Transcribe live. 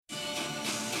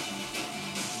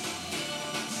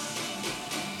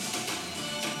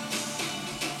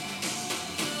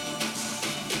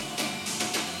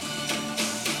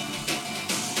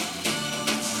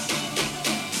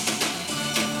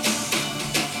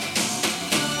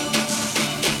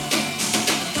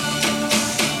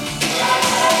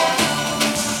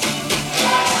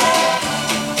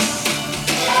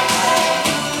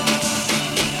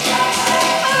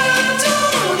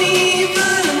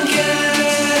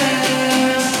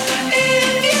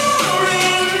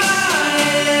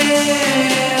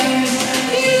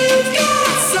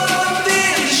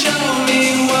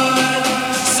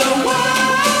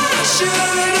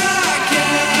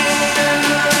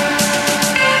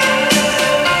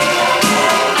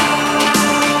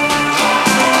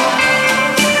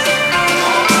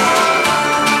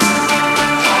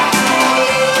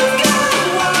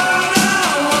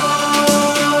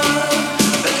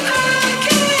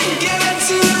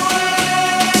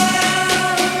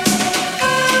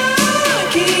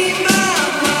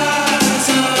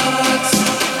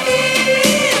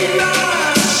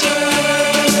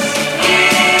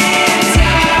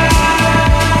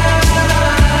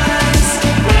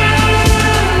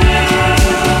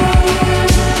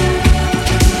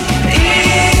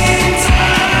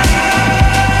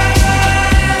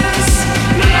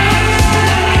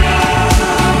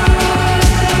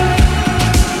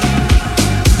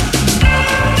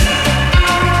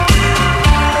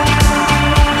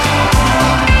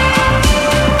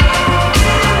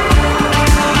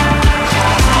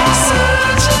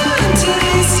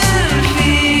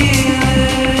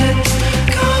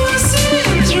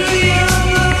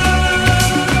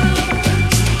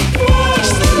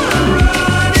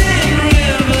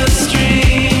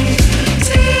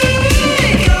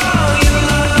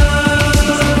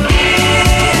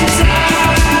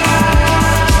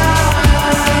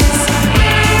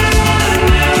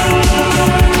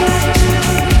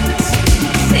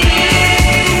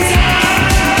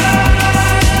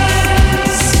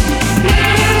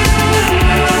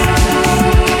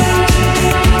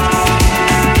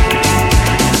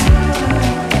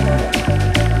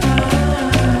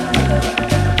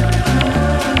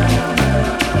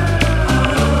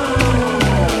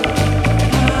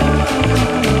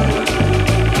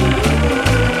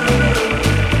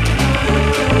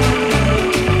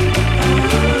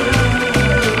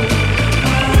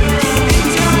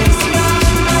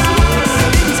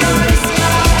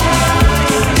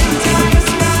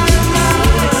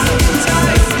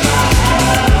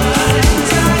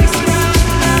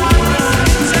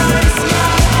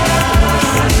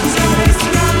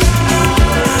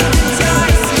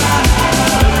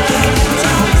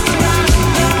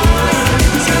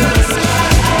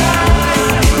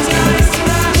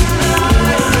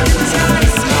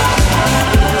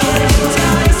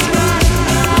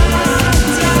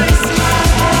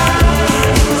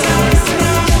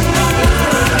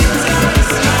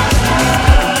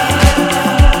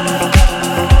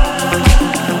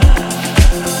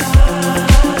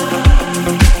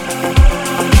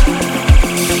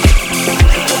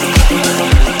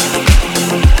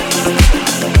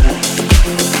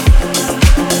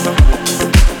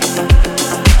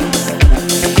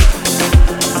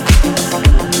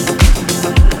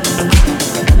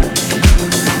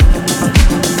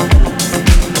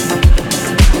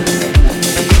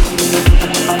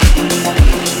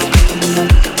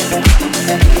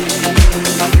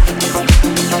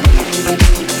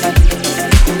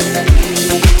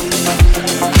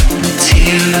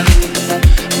You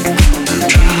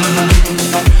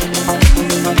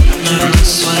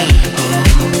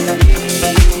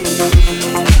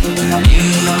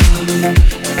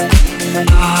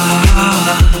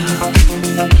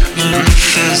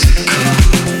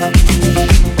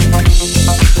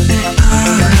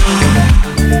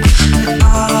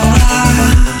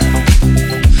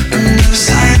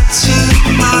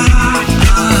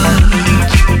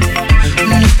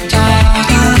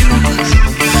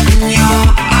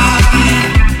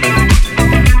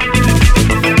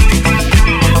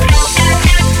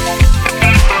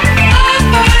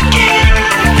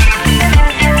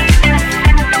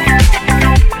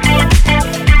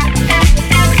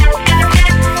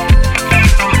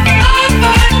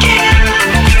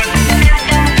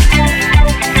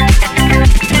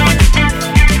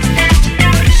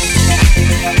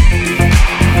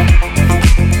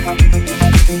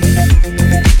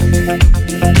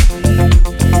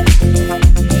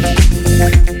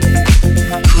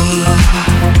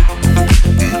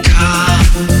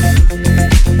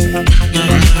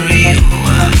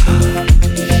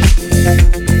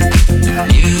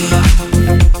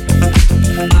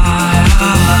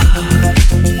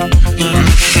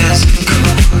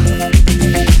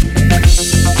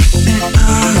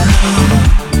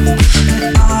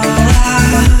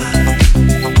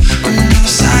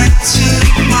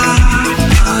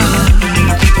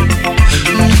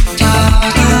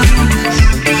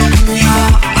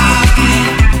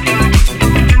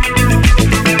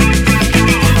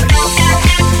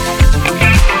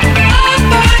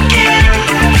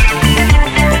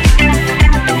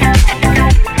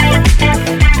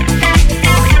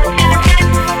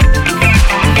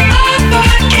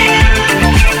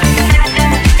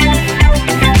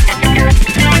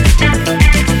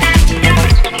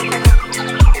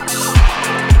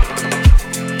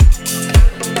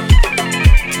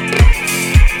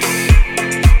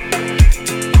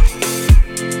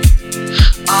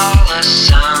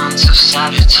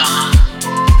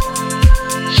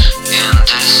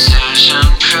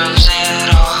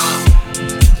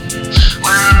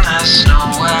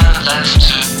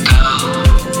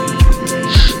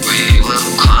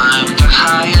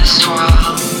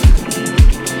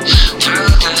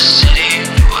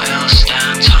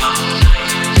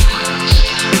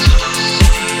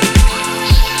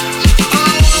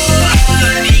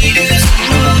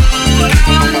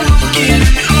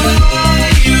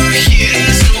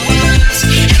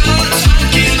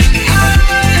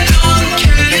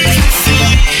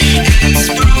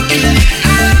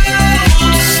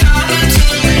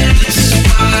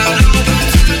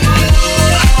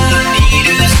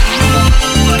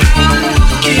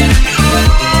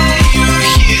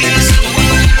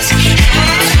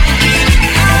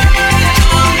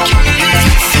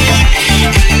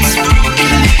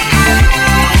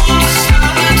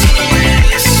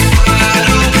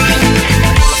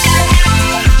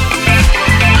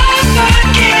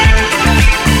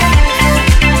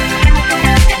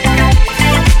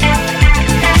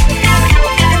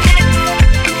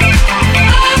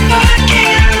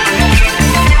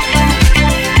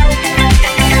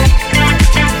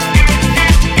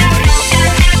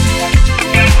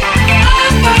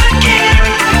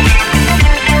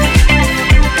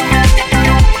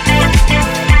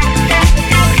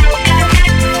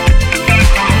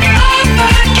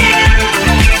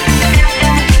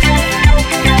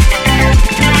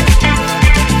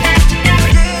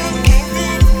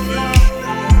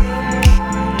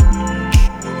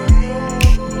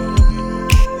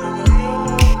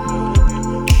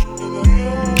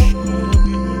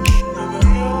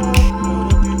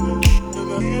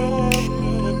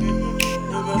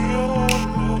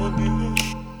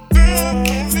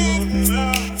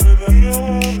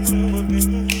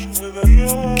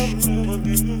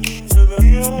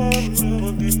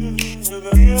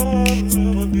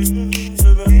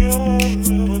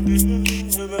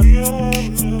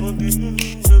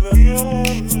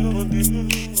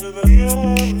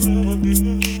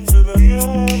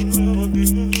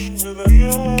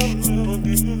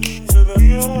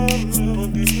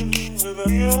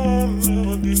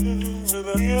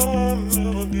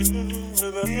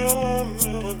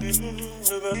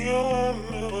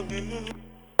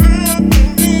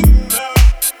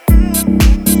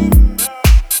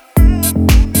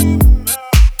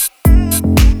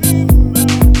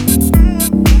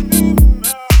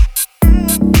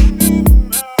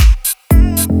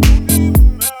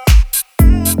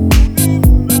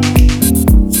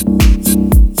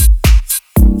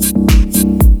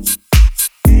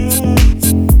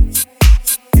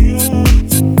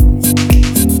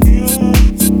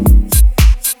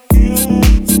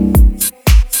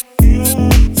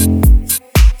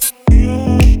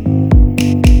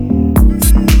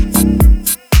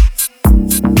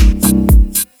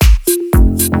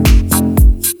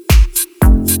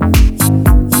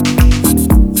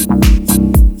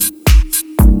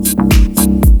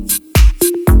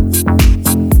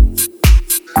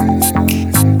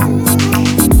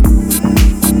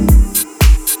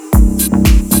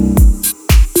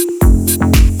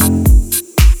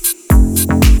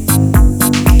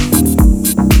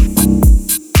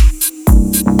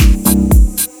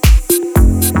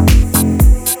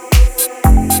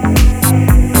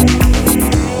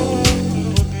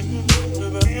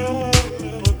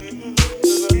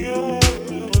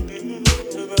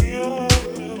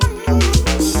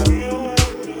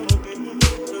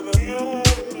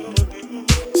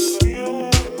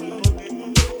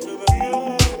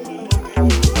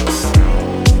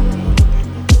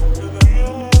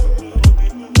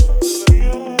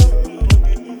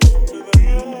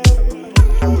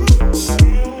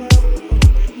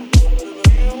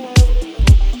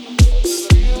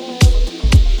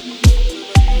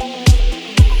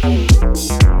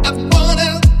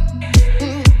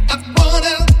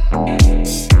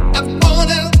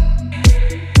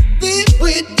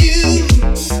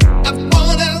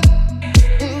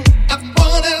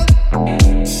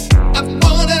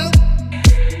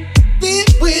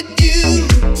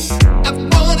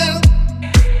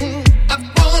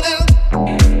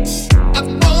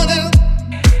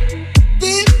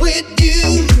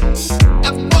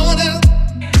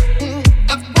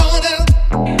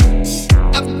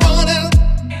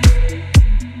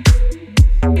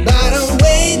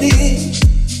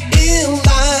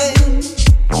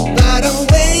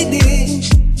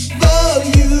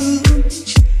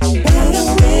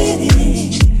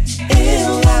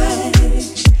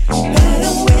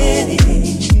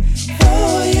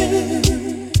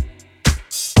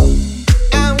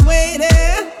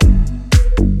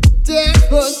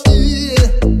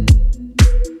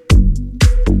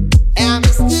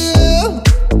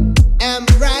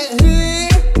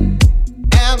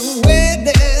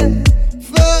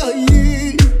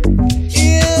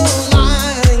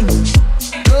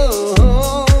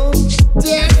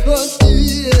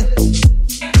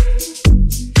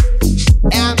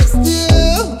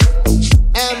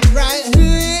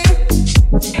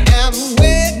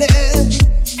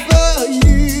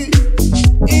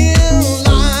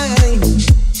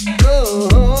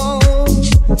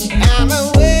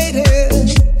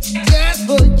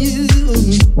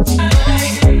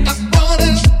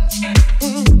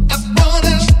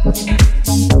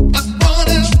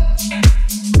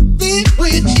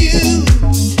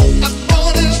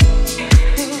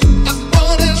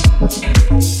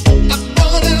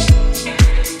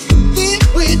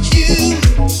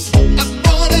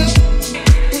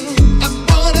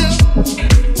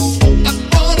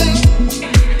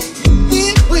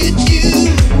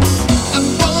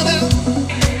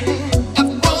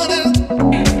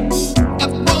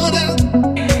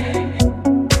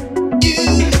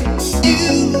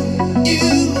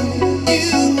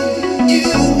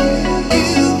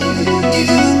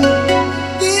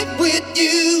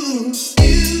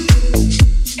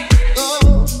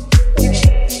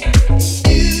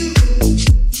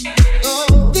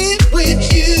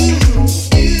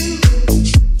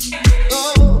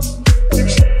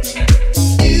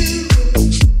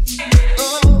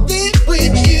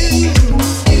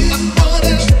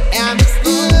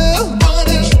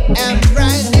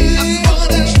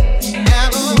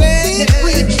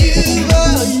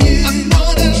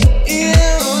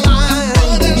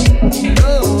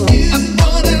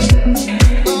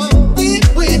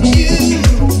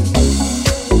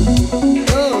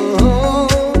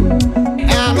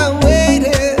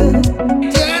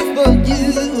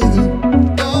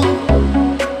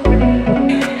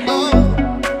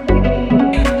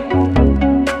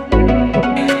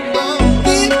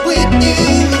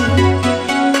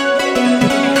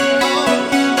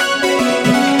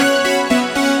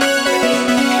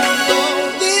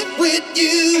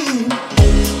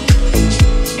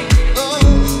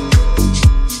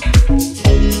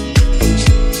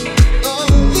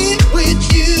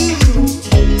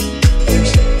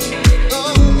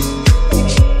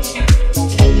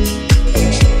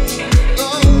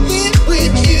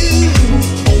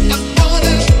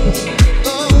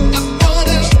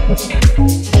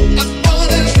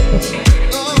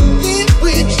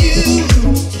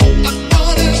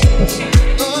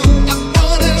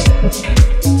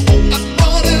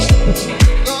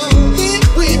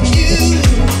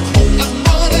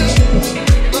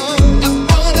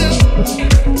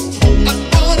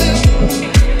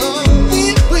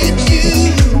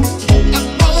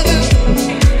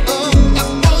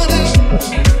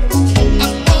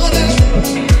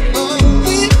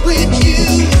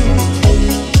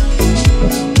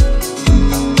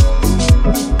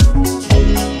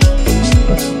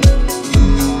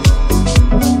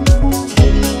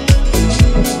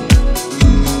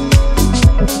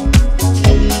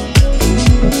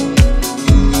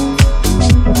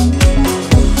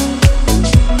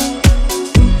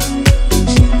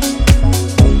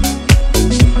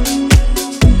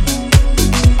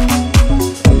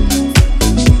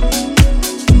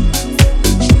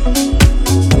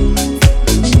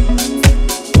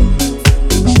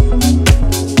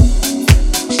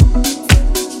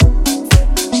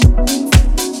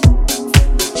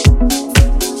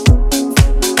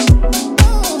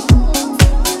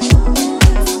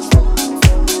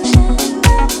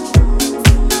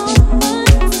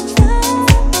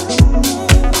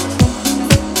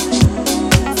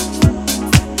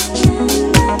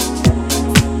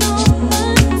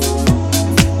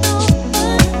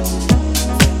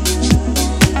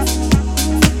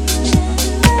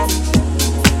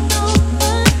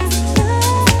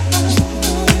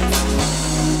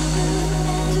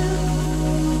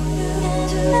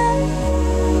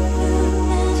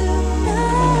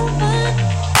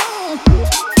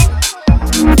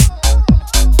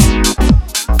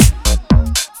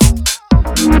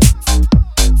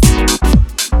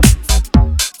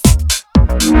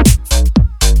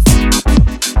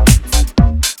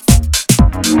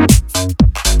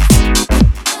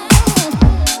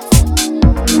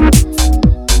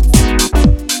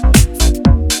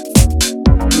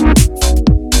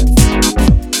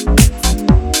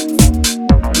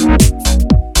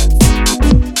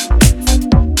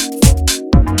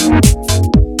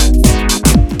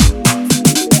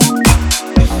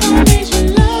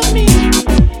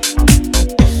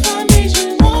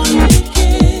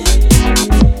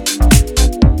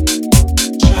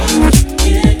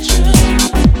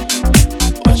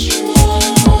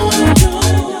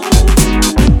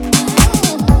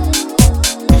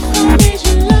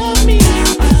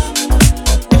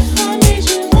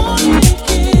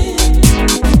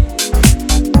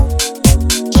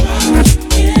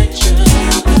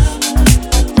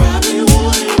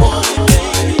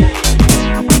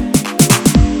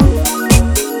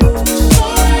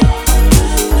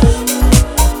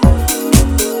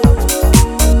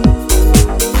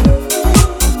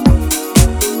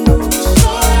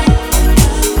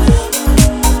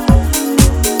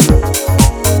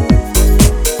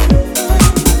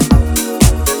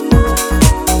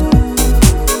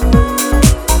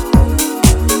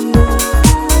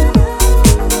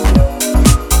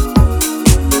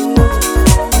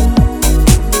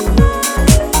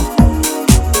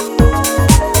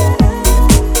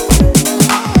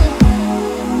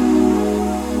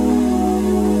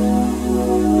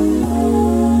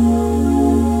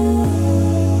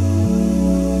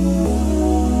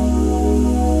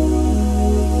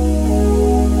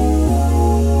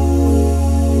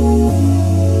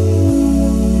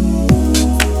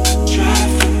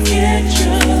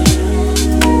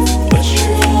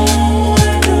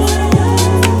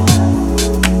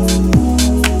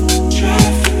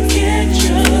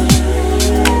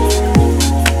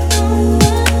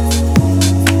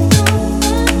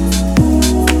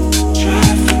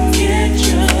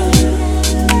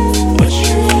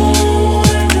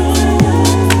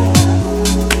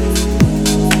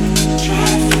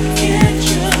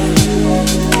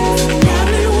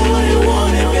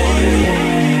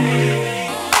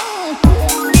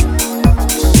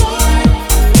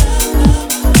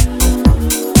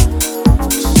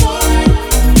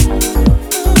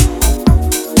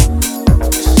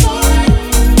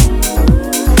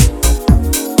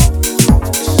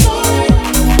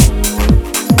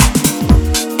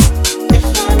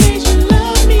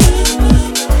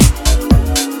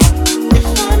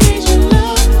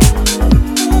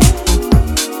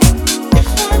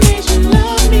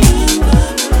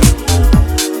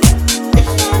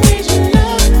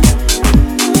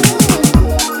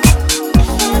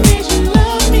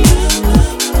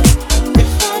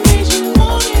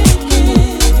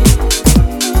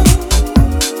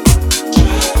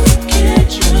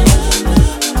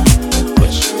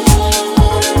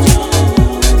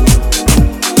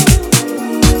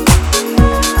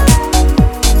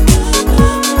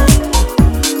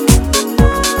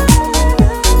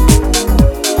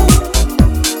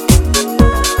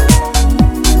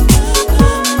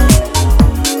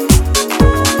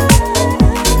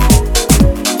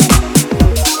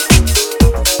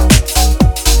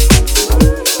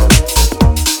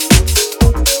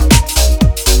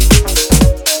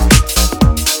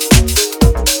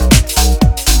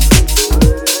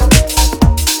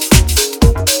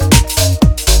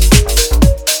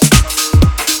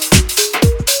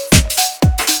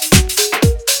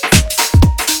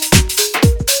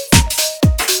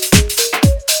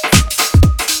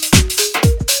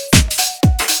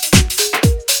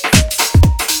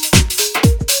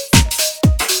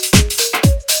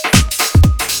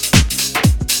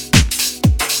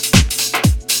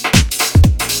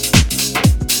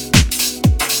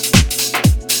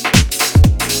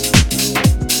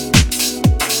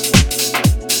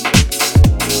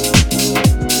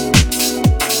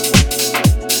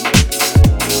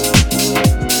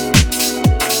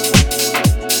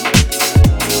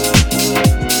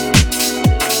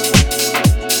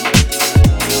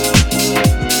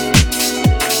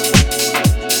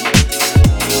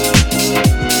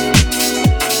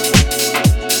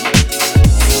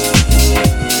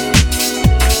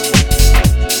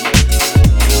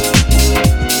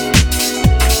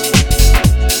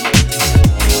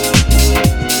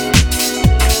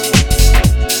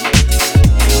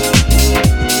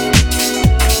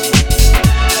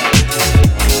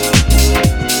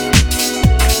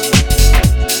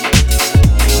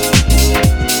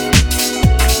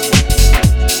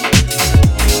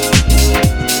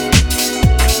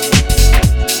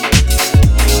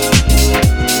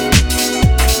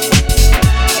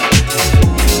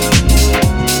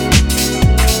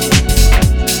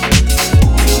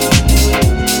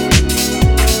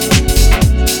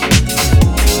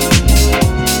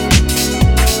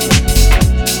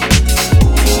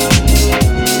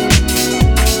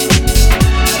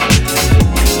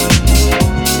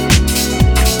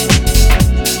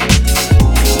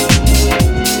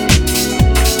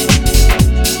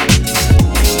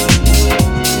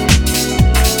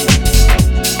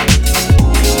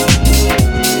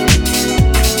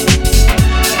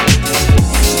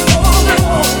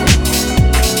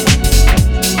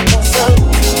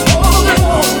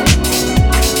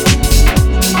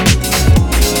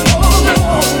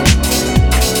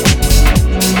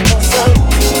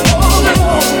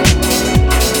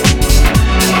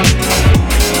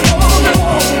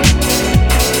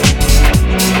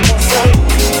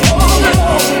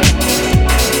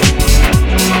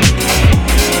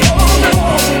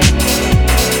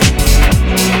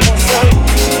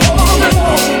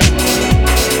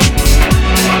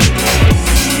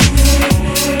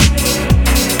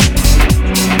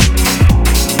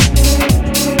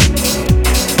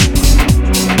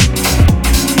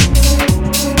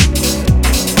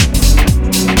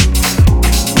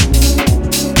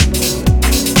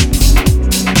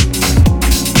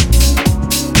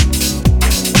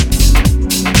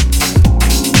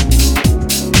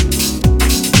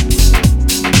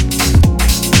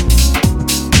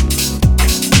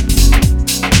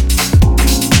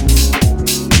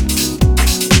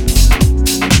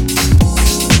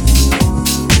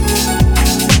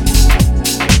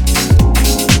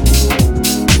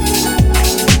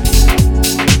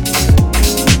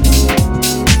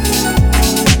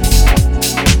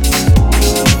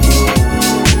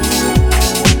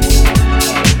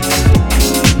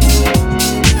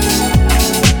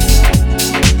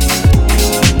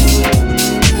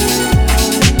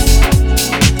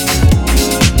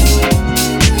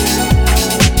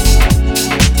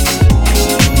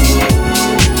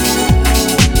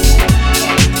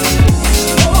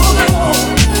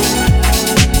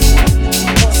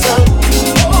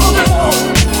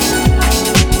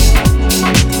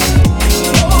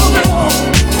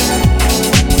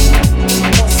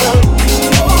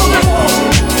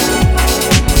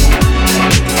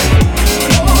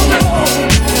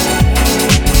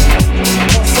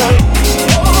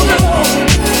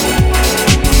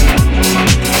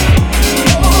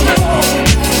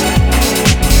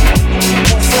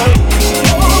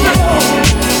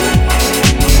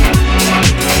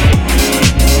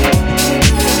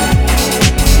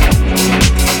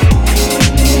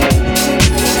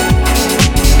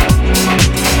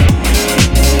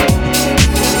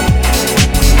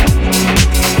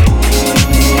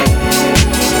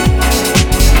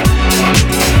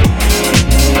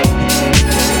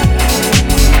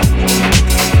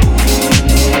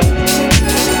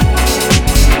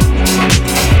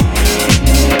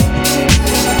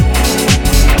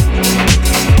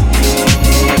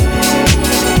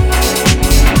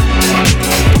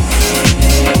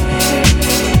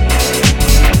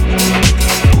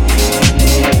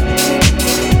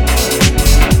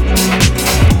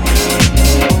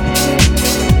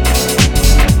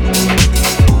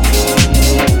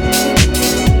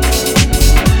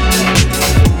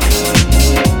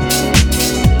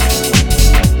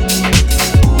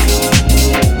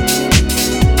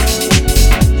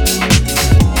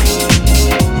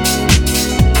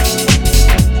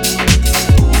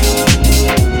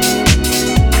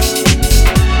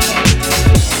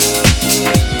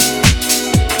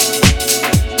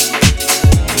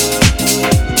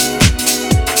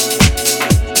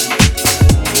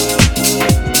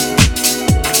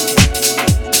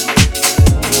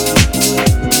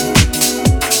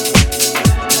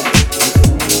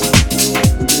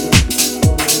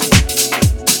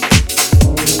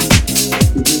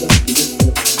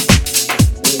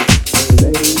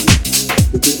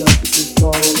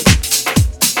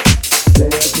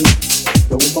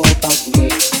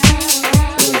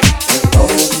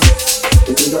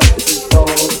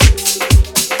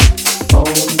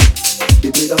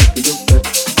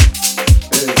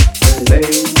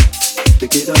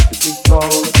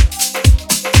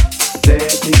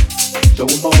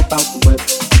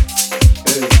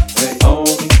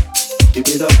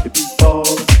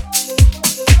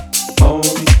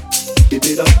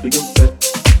it up for your set.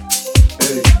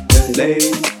 Hey, hey,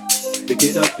 ladies, pick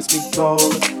it up, it's me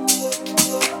calling.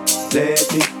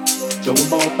 Let me show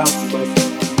 'em all about the West.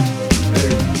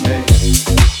 Hey, hey.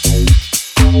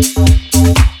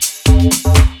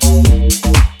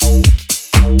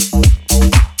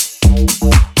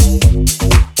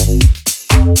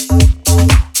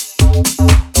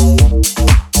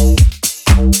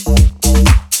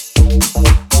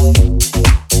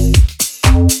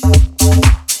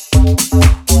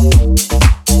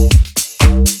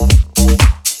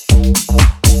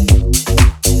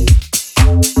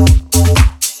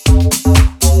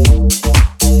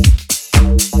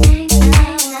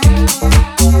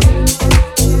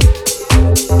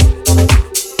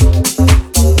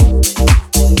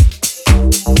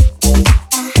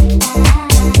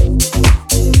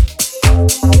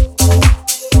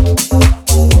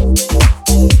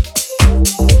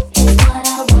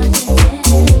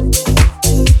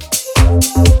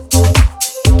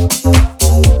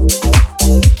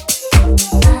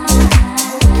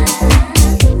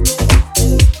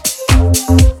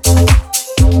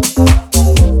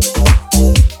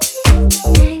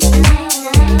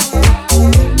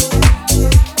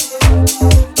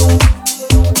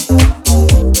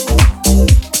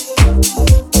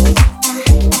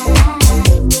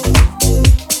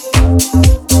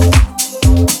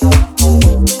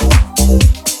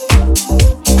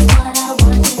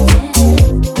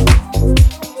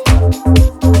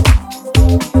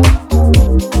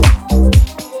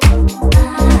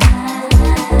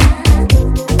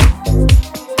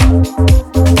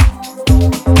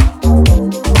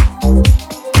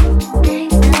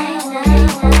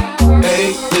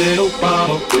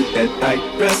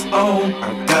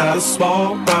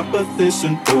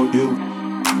 For you,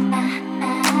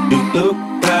 you look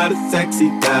kinda sexy,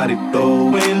 got it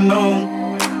going on.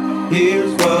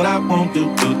 Here's what I want you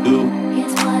to do.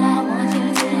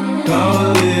 Come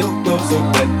a little closer,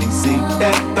 let me see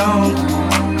that thong.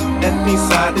 Let me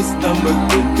slide this number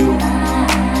to you.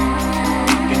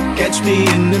 You can catch me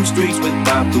in them streets with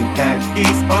my blue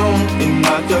khakis on, in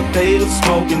my potato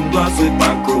smoking blunts with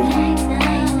my crew.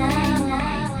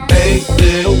 Hey,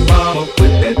 little mama,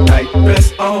 with that tight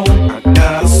dress on, I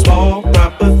got a small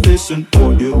proposition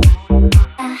for you.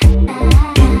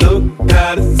 You look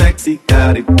kinda sexy,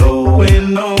 got it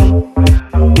going on.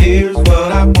 Here's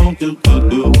what I want you to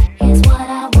do.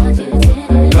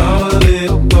 Come a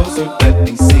little closer, let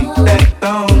me see that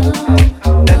thong.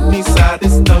 Let me slide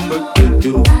this number to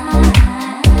you.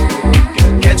 You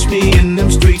can catch me in them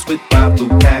streets with my blue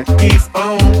khakis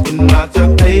on, in my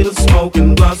potato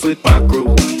smoking blunts with my crew.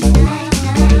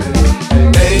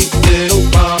 Hey, little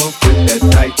mama, put that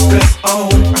tight dress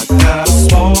on. I got a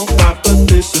small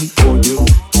proposition for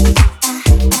you.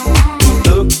 You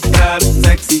look kinda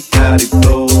sexy, got it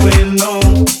going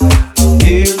on.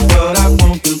 Here's what I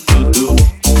want you to do.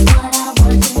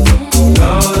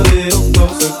 Come a little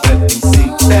closer, let me see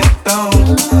that thong.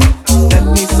 Let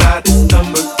me slide this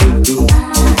number to you.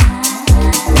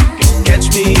 You can catch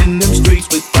me in them streets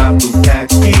with my blue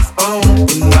khakis on,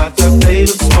 in my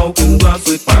potato smoking blunts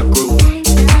with my crew.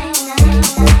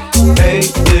 Hey,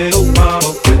 little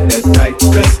mama, put that tight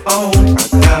dress on. I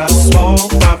got a small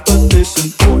proposition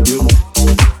for you.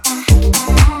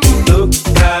 You look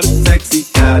kinda sexy,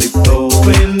 got it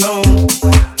going on.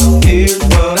 Here's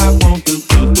what I want you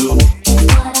to do.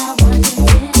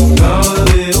 Come a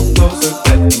little closer,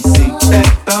 let me see that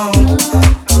thong.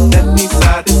 Let me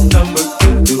slide this number to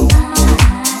you.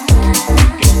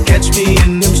 You can catch me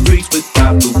in them streets with my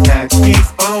blue khakis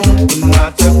on, in my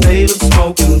potato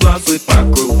smoking blunts with my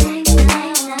crew.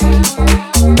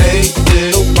 Hey,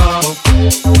 little mama.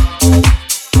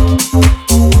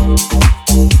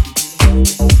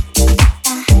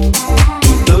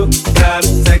 You look kinda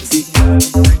sexy.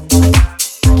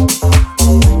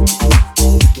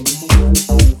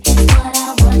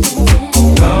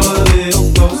 Come a little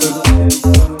closer.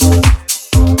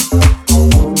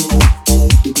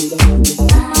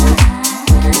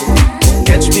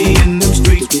 Catch me in them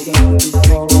streets.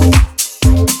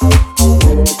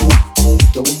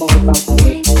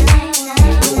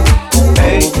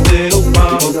 Hey, little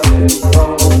mama.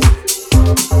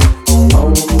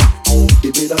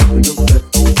 Give it up for your set.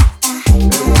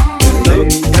 Look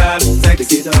kinda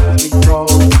sexy, let me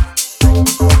crawl.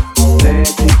 Let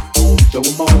me show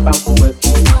 'em all about the West.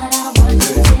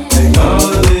 Hey, come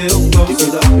a little closer, give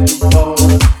it up and fall.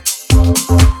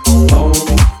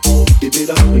 Give it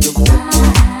up for your set.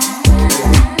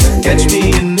 Catch me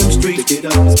in them streets, get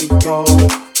up and speak crawl.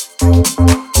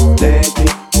 Let me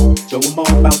show 'em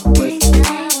all about the West.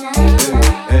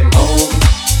 Hey, hey,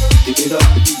 give it up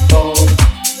if you fall.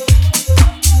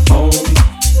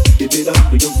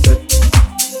 for your set.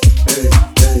 Hey,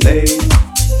 hey, ladies,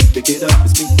 pick it up,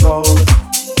 it's me calling.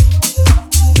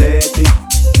 Let me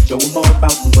show 'em all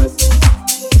about the West.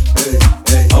 Hey,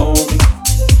 hey, homie,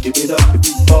 give it up if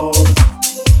you ballin'.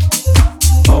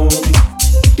 Homie,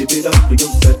 give it up for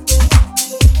your set.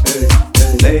 Hey,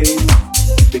 hey, ladies,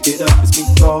 pick it up, it's me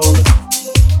calling.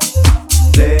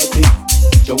 Let me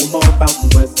show 'em all about the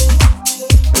West.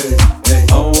 Hey, hey,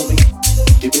 homie,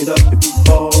 give it up if you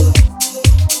ballin'.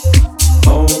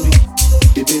 Homie,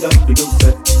 give it up for your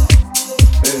set.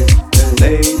 Hey, hey,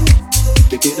 ladies,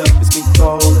 pick it up, it's me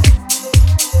calling.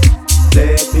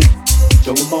 Let me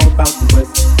show 'em all about the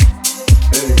West.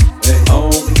 Hey, hey,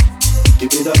 homie,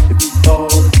 give it up if you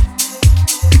ballin'.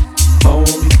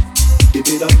 Homie, give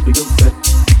it up for your set.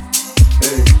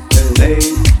 Hey, hey,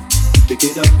 ladies, pick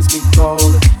it up, it's me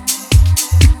calling.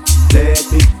 Let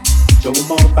me show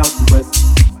 'em all about the West.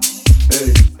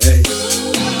 Hey, hey.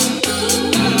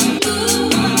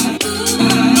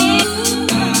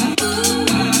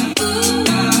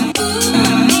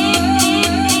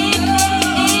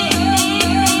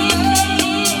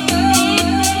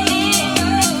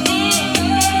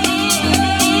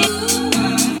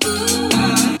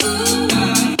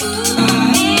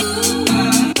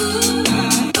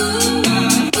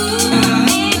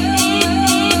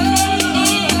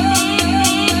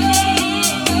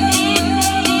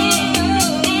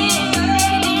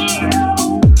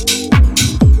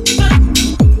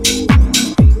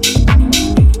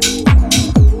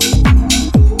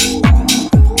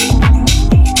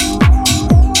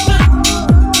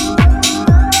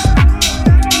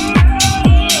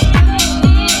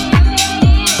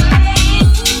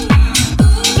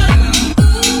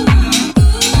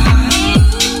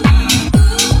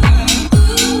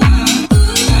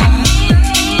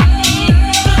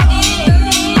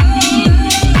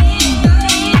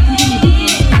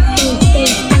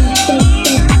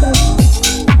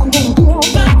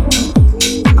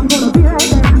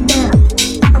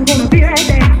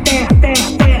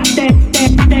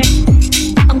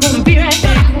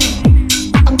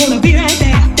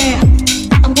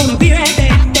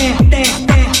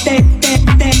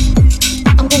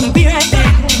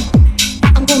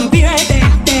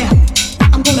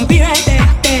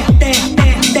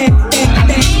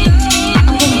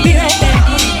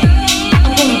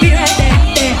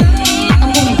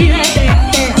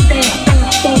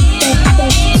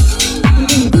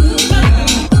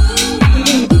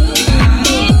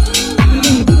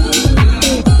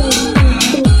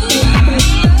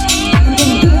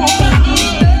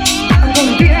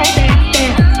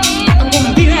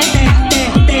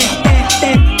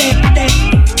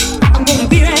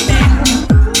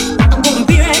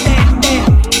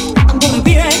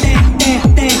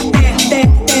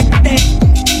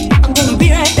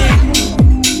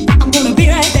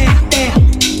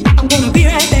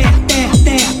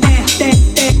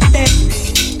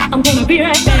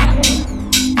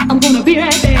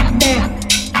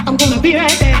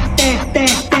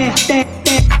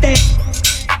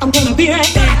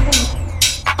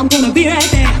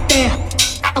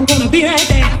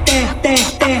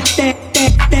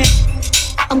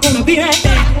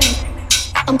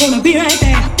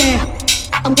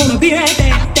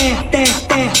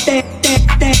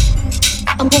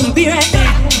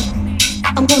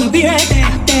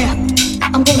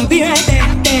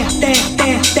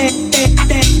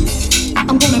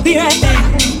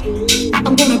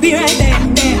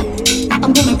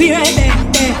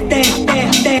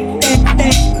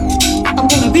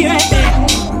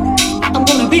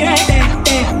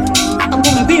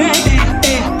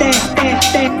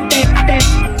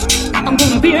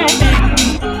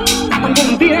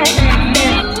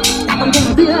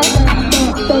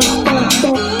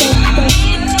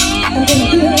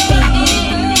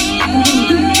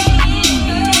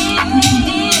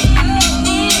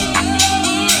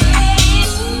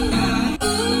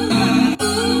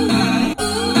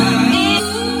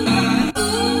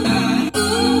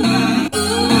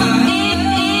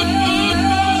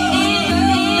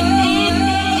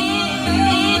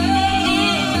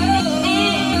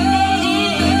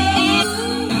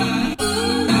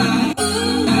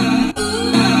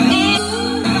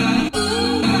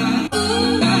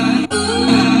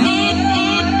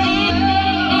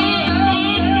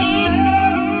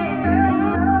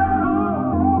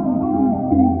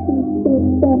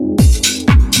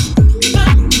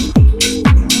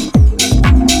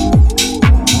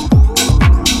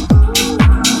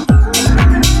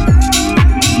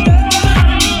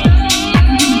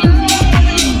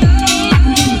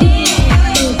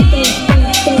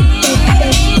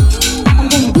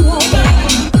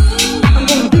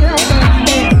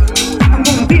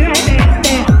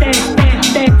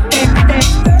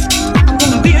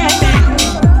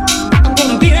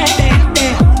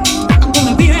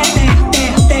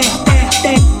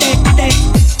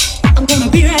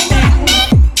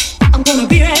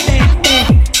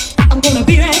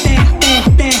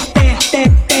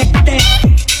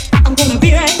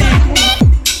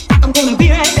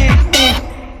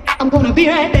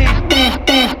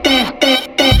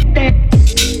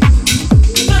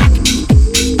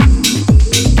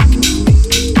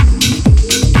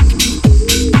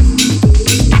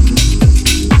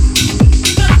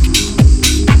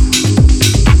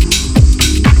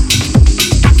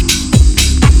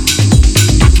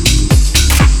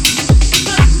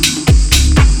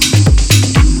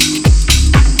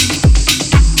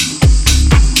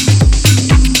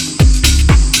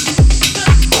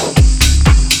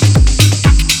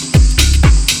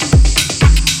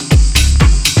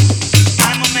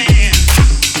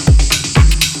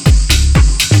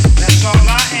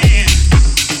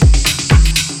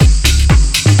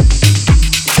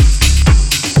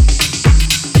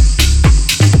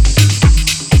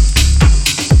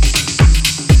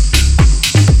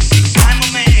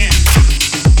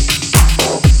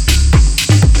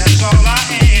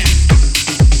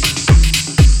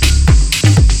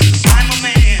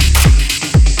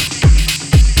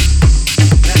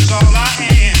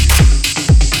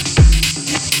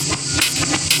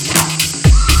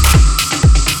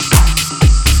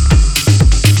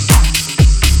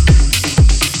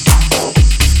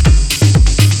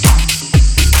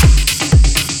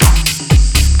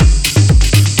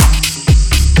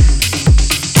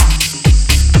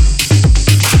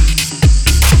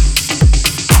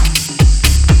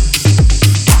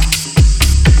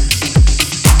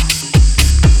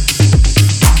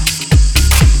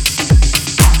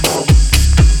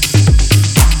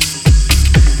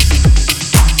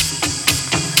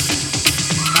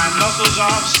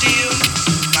 muscles of steel,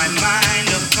 my mind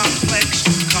of complex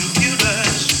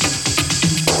computers.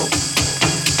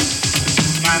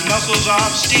 My muscles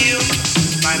of steel,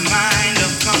 my mind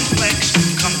of complex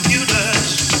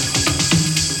computers.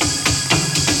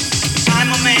 I'm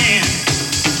a man,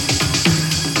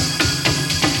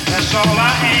 that's all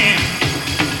I am.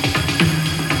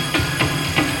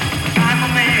 I'm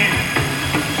a man,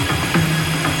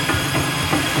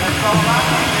 that's all I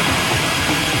am.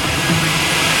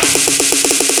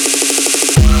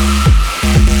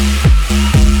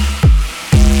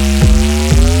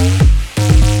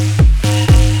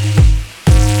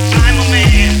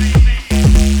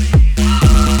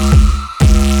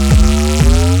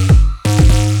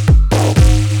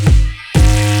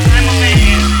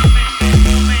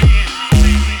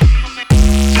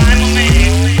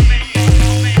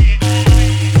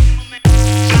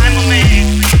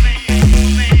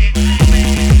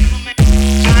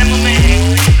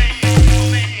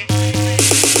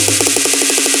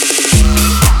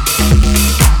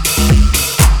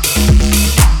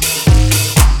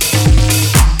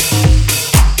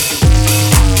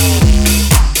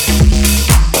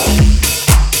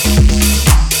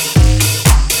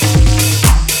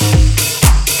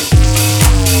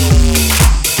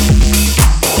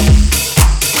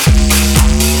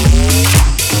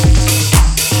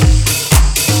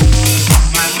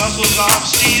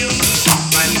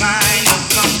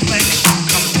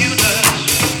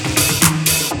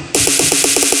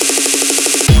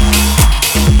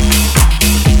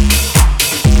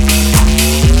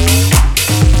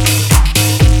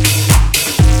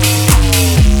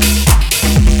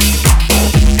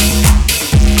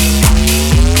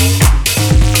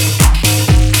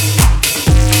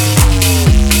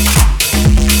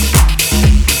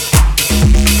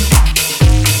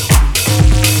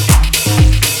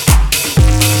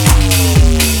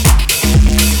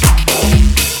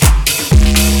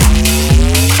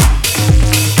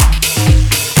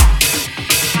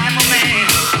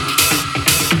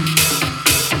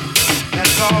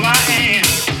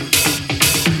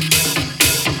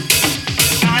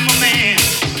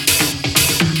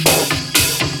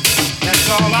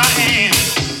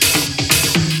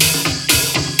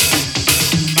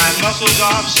 Muscles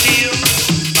of steel,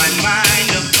 my mind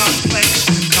of complex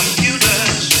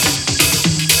computers.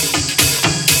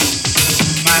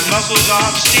 My muscles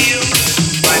of steel,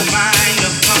 my mind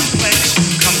of complex